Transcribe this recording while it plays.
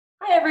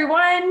Hi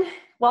everyone,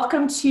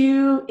 welcome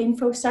to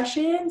Info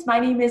Sessions. My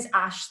name is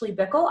Ashley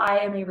Bickle. I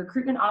am a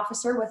recruitment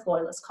officer with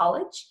Loyalist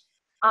College.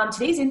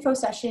 Today's info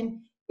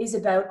session is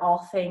about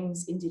all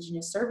things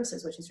Indigenous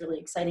services, which is really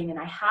exciting. And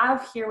I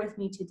have here with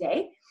me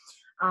today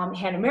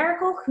Hannah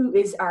Miracle, who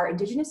is our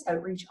Indigenous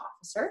Outreach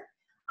Officer.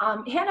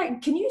 Hannah,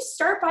 can you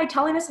start by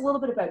telling us a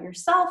little bit about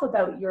yourself,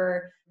 about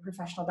your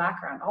professional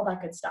background, all that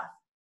good stuff?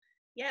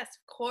 Yes,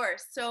 of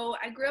course. So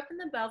I grew up in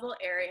the Belleville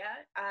area.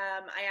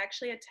 I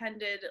actually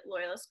attended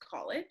Loyalist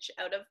College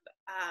out of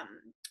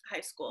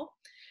high school.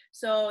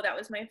 So that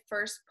was my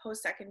first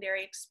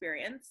post-secondary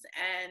experience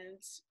and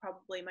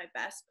probably my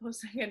best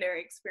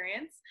post-secondary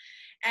experience.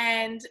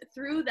 And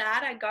through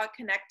that, I got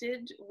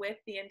connected with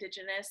the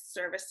Indigenous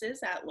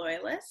services at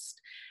Loyalist,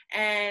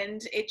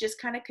 and it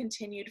just kind of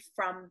continued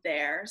from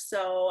there.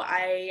 So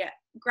I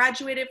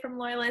graduated from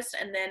Loyalist,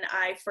 and then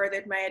I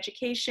furthered my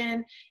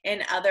education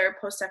in other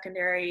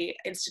post-secondary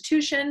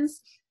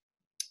institutions.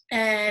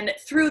 And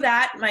through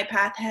that, my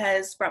path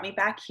has brought me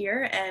back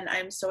here, and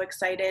I'm so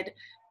excited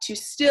to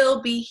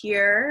still be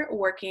here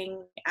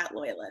working at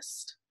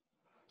Loyalist.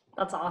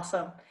 That's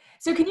awesome.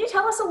 So can you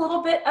tell us a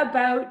little bit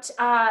about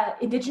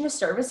Indigenous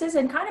services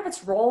and kind of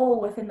its role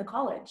within the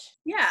college?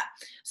 Yeah,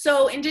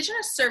 so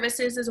Indigenous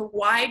services is a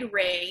wide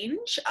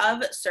range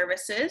of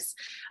services.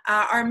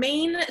 Our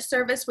main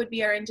service would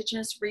be our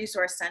Indigenous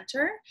Resource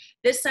Center.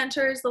 This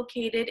center is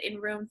located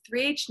in room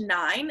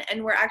 3H9,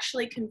 and we're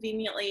actually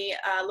conveniently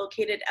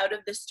located out of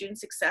the Student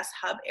Success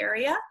Hub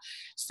area.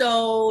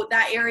 So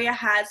that area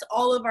has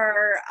all of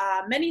our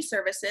many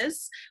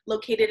services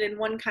located in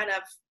one kind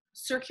of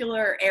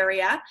circular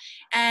area,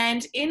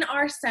 and in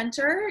our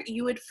center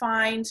you would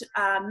find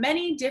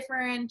many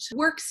different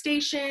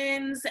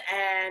workstations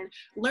and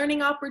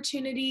learning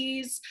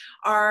opportunities.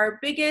 Our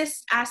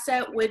biggest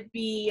asset would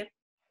be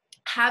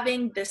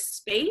having this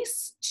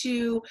space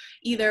to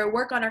either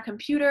work on our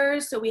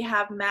computers. So we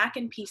have Mac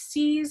and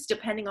PCs,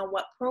 depending on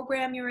what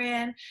program you're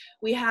in.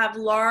 We have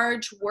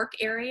large work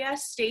area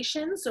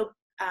stations, so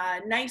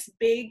nice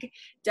big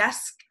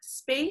desk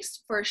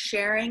space for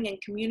sharing and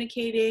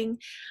communicating.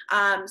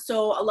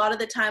 So a lot of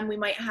the time we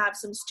might have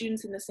some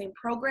students in the same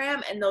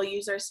program and they'll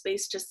use our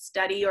space to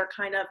study or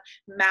kind of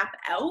map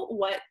out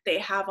what they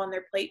have on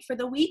their plate for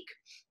the week.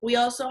 We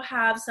also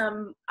have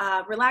some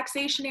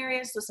relaxation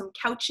areas, so some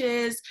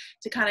couches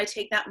to kind of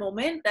take that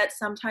moment that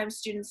sometimes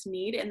students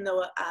need in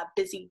the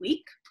busy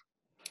week.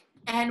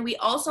 And we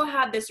also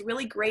have this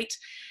really great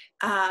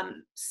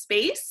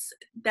space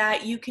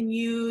that you can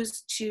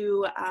use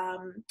to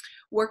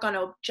work on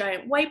a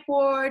giant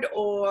whiteboard,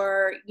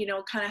 or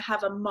kind of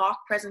have a mock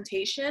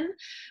presentation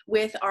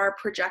with our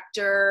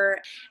projector.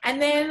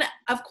 And then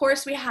of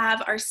course we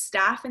have our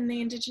staff in the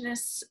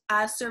Indigenous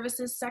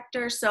services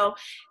sector. So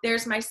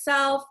there's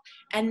myself,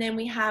 and then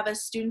we have a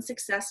student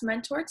success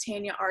mentor,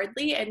 Tanya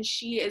Ardley, and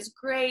she is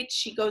great.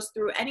 She goes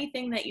through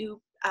anything that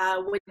you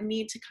would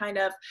need to kind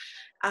of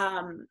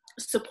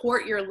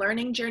support your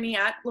learning journey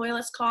at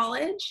Loyalist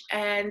College.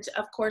 And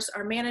of course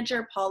our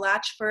manager, Paul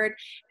Latchford,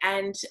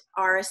 and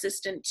our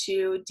assistant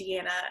to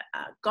Deanna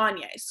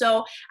Gagne.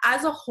 So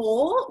as a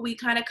whole, we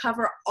kind of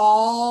cover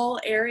all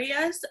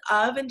areas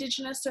of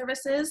Indigenous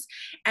services,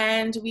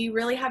 and we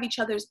really have each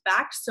other's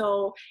back.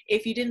 So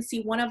if you didn't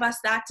see one of us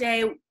that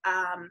day,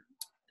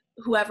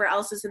 whoever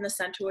else is in the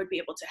center would be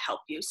able to help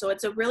you. So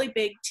it's a really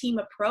big team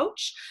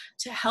approach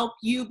to help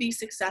you be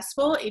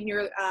successful in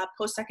your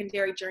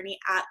post-secondary journey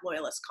at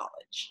Loyalist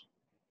College.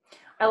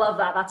 I love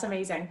that. That's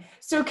amazing.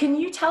 So can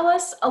you tell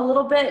us a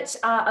little bit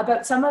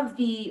about some of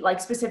the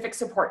specific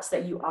supports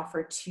that you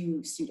offer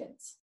to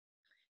students?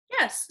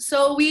 Yes,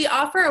 so we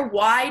offer a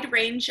wide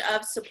range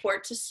of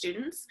support to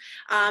students,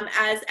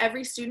 as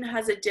every student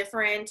has a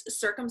different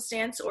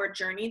circumstance or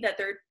journey that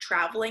they're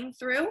traveling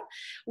through.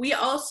 We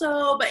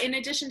also, but in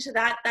addition to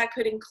that, that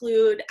could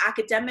include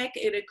academic,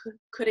 it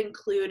could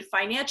include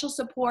financial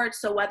support,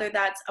 so whether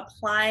that's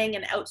applying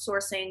and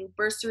outsourcing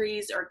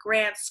bursaries or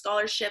grants,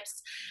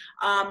 scholarships,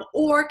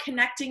 or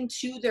connecting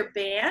to their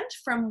band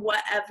from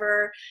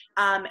whatever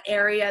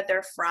area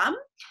they're from.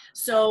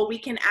 So we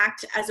can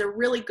act as a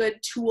really good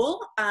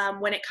tool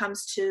when it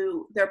comes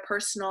to their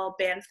personal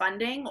band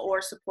funding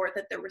or support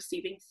that they're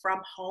receiving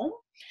from home.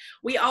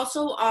 We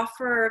also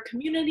offer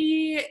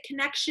community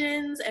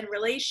connections and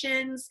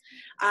relations,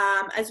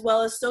 as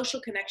well as social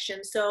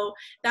connections. So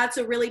that's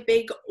a really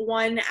big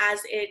one,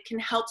 as it can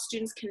help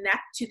students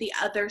connect to the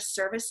other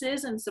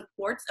services and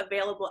supports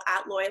available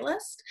at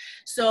Loyalist.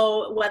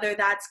 So whether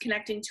that's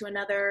connecting to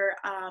another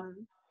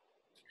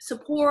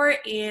support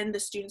in the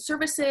student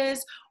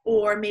services,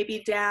 or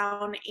maybe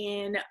down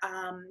in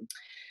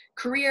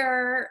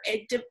career,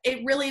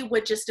 it really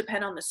would just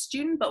depend on the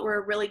student, but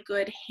we're a really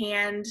good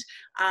hand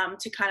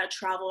to kind of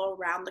travel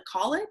around the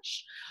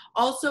college.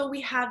 Also, we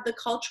have the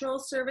cultural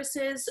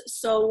services.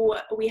 So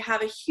we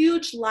have a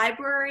huge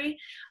library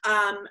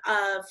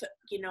of,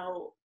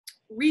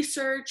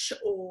 research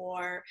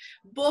or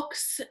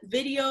books,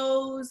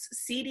 videos,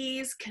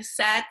 CDs,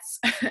 cassettes,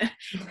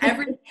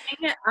 everything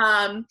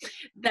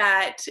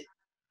that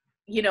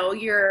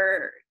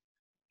you're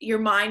your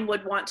mind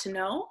would want to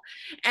know.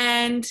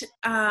 And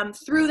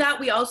through that,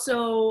 we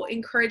also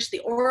encourage the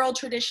oral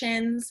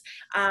traditions,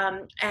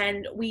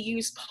 and we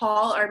use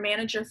Paul, our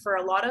manager, for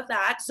a lot of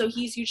that. So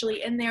he's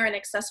usually in there and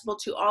accessible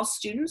to all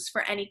students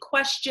for any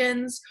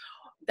questions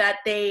that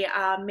they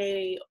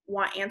may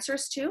want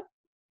answers to.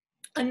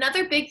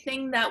 Another big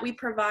thing that we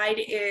provide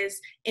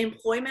is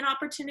employment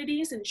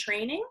opportunities and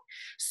training.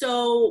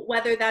 So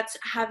whether that's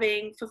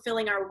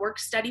fulfilling our work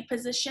study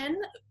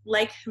position,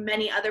 like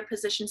many other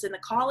positions in the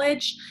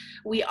college,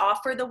 we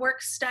offer the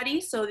work study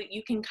so that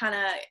you can kind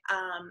of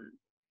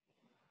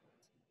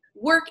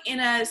work in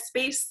a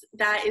space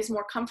that is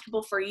more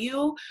comfortable for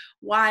you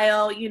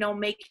while,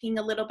 making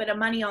a little bit of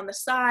money on the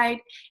side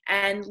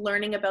and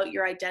learning about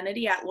your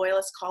identity at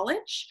Loyalist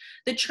College.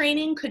 The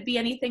training could be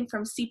anything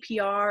from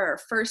CPR or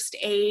first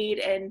aid,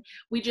 and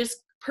we just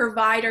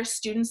provide our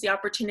students the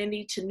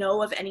opportunity to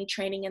know of any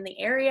training in the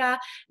area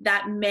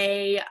that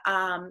may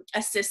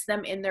assist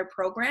them in their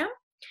program.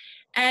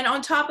 And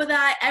on top of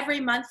that, every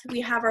month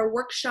we have our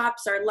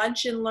workshops, our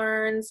lunch and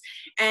learns,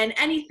 and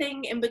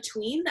anything in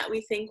between that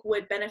we think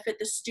would benefit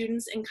the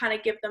students and kind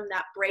of give them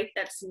that break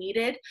that's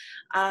needed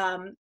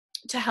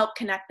to help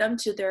connect them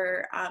to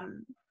their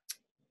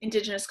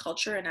Indigenous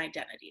culture and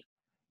identity.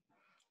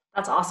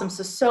 That's awesome.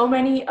 So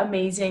many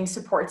amazing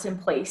supports in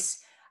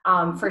place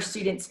for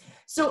students.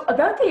 So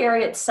about the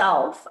area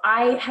itself,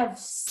 I have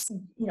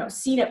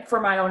seen it for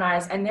my own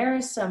eyes, and there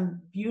is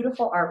some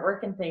beautiful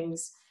artwork and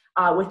things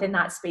within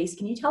that space.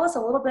 Can you tell us a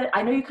little bit?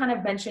 I know you kind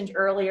of mentioned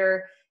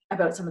earlier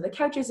about some of the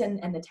couches and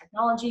the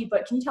technology,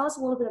 but can you tell us a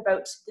little bit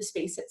about the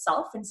space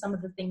itself and some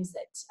of the things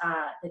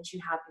that you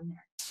have in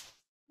there?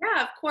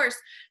 Yeah, of course.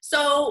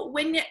 So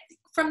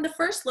from the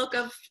first look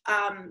of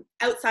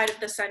outside of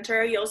the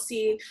center, you'll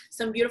see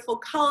some beautiful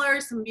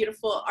colors, some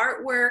beautiful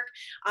artwork.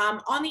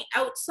 On the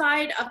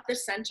outside of the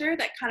center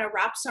that kind of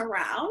wraps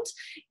around,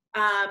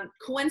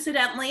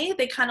 coincidentally,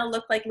 they kind of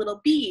look like little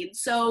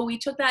beads. So we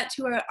took that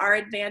to our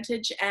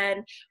advantage,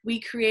 and we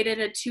created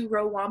a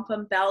 2-row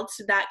wampum belt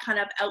that kind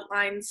of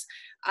outlines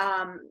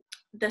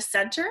the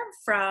center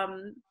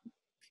from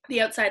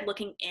the outside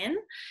looking in.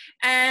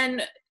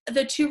 And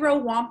the 2-row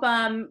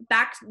wampum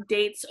back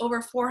dates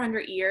over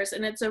 400 years,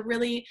 and it's a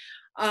really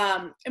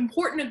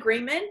important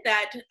agreement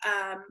that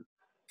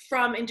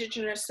from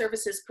Indigenous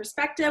services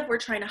perspective, we're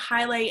trying to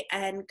highlight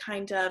and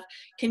kind of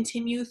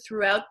continue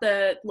throughout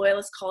the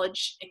Loyalist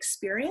College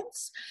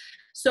experience.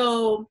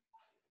 So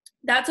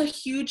that's a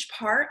huge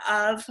part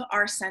of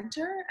our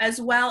center,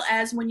 as well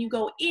as when you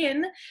go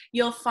in,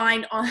 you'll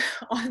find on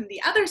the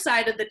other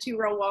side of the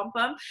 2-row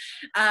wampum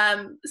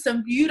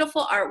some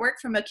beautiful artwork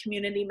from a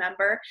community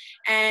member,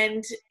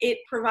 and it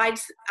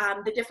provides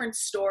the different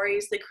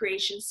stories, the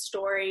creation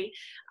story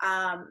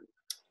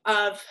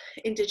of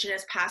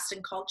Indigenous past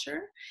and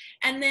culture.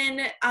 And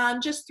then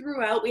just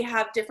throughout, we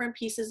have different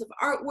pieces of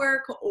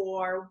artwork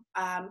or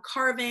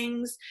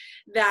carvings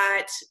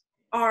that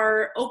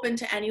are open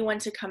to anyone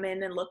to come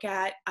in and look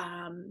at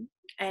and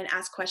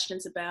ask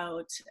questions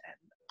about,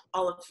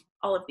 all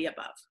of the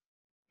above.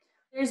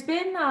 There's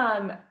been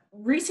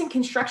recent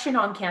construction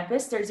on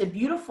campus. There's a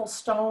beautiful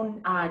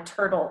stone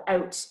turtle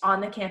out on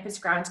the campus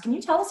grounds. Can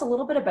you tell us a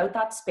little bit about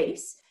that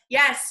space?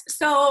 Yes.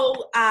 So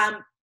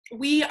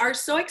we are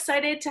so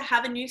excited to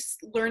have a new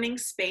learning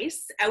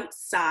space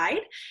outside.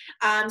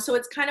 So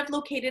it's kind of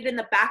located in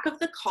the back of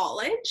the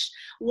college,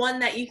 one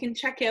that you can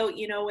check out,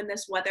 when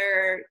this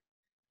weather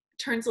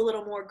turns a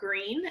little more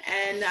green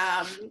and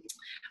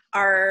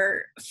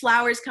our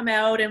flowers come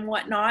out and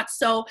whatnot.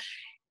 So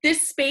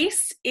this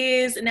space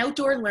is an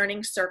outdoor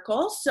learning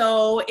circle.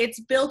 So it's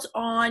built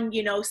on,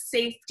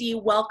 safety,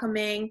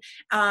 welcoming,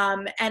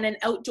 and an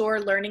outdoor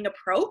learning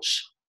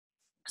approach.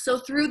 So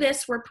through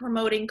this, we're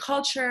promoting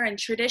culture and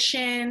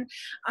tradition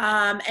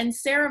and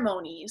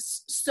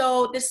ceremonies.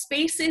 So the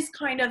space is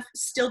kind of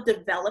still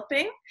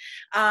developing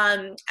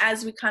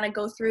as we kind of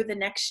go through the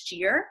next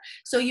year.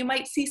 So you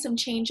might see some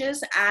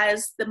changes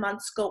as the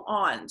months go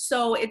on.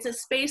 So it's a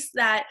space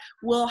that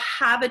will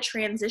have a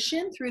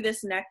transition through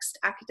this next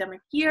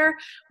academic year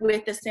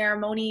with the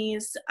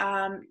ceremonies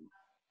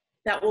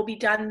that will be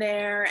done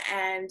there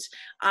and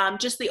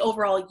just the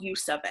overall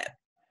use of it.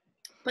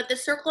 But the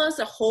circle as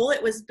a whole,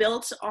 it was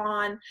built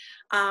on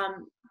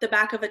the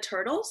back of a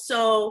turtle.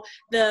 So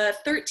the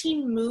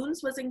 13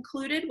 moons was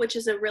included, which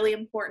is a really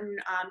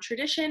important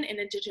tradition in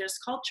Indigenous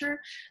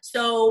culture.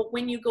 So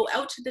when you go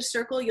out to the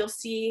circle, you'll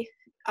see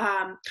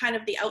kind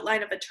of the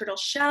outline of a turtle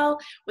shell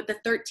with the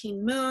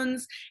 13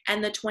 moons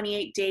and the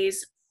 28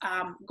 days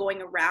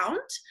going around.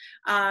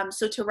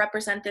 So to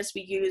represent this,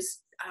 we use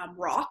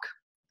rock.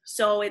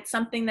 So it's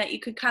something that you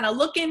could kind of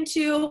look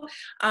into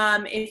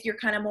if you're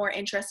kind of more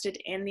interested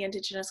in the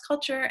Indigenous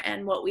culture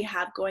and what we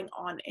have going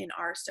on in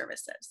our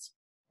services.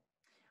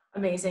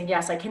 Amazing.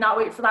 Yes, I cannot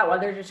wait for that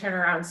weather to turn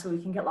around so we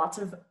can get lots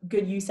of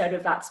good use out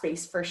of that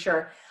space for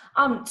sure.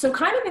 So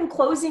kind of in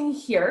closing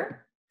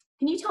here,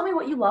 can you tell me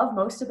what you love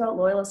most about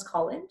Loyalist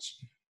College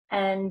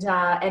and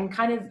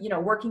kind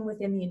of, working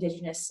within the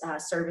Indigenous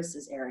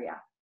services area?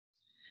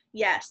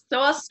 Yes. So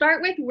I'll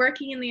start with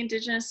working in the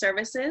Indigenous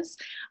services.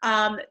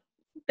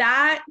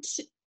 That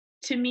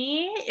to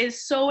me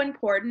is so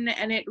important,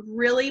 and it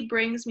really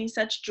brings me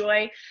such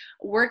joy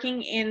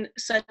working in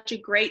such a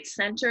great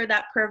center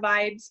that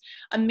provides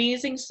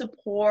amazing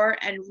support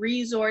and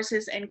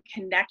resources and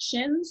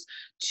connections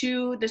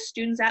to the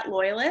students at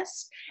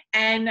Loyalist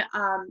and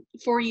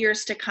for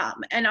years to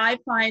come. And I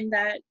find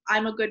that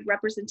I'm a good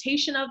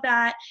representation of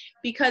that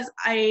because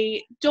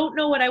I don't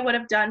know what I would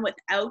have done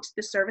without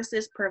the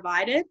services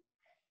provided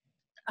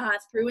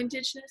through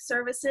Indigenous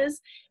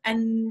services,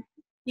 and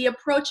the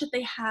approach that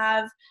they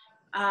have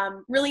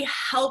really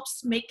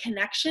helps make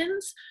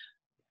connections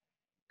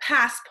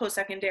past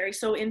post-secondary,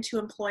 so into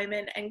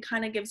employment, and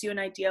kind of gives you an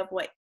idea of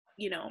what,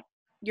 you know,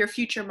 your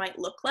future might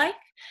look like.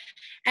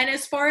 And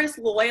as far as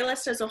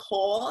Loyalist as a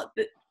whole,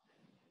 the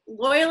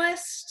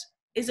Loyalist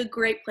is a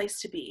great place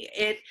to be.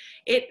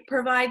 It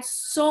provides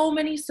so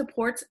many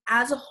supports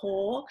as a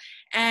whole,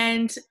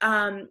 and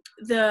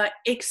the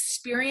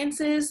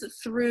experiences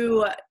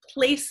through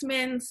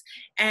placements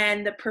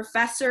and the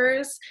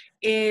professors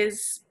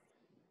is,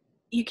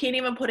 you can't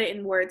even put it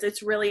in words.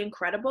 It's really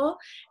incredible.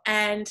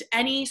 And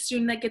any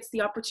student that gets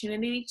the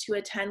opportunity to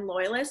attend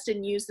Loyalist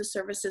and use the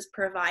services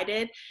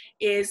provided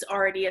is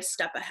already a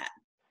step ahead.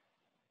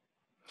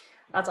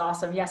 That's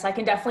awesome. Yes, I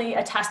can definitely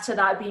attest to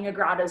that, being a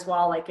grad as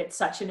well. Like, it's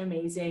such an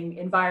amazing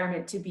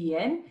environment to be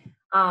in,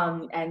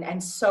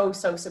 and so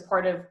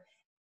supportive.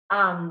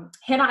 Hannah,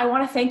 I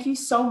want to thank you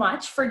so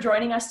much for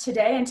joining us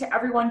today, and to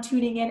everyone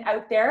tuning in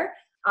out there.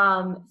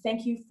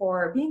 Thank you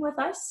for being with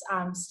us.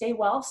 Stay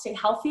well, stay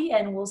healthy,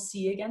 and we'll see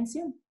you again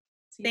soon.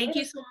 See you Thank later.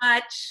 you so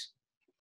much.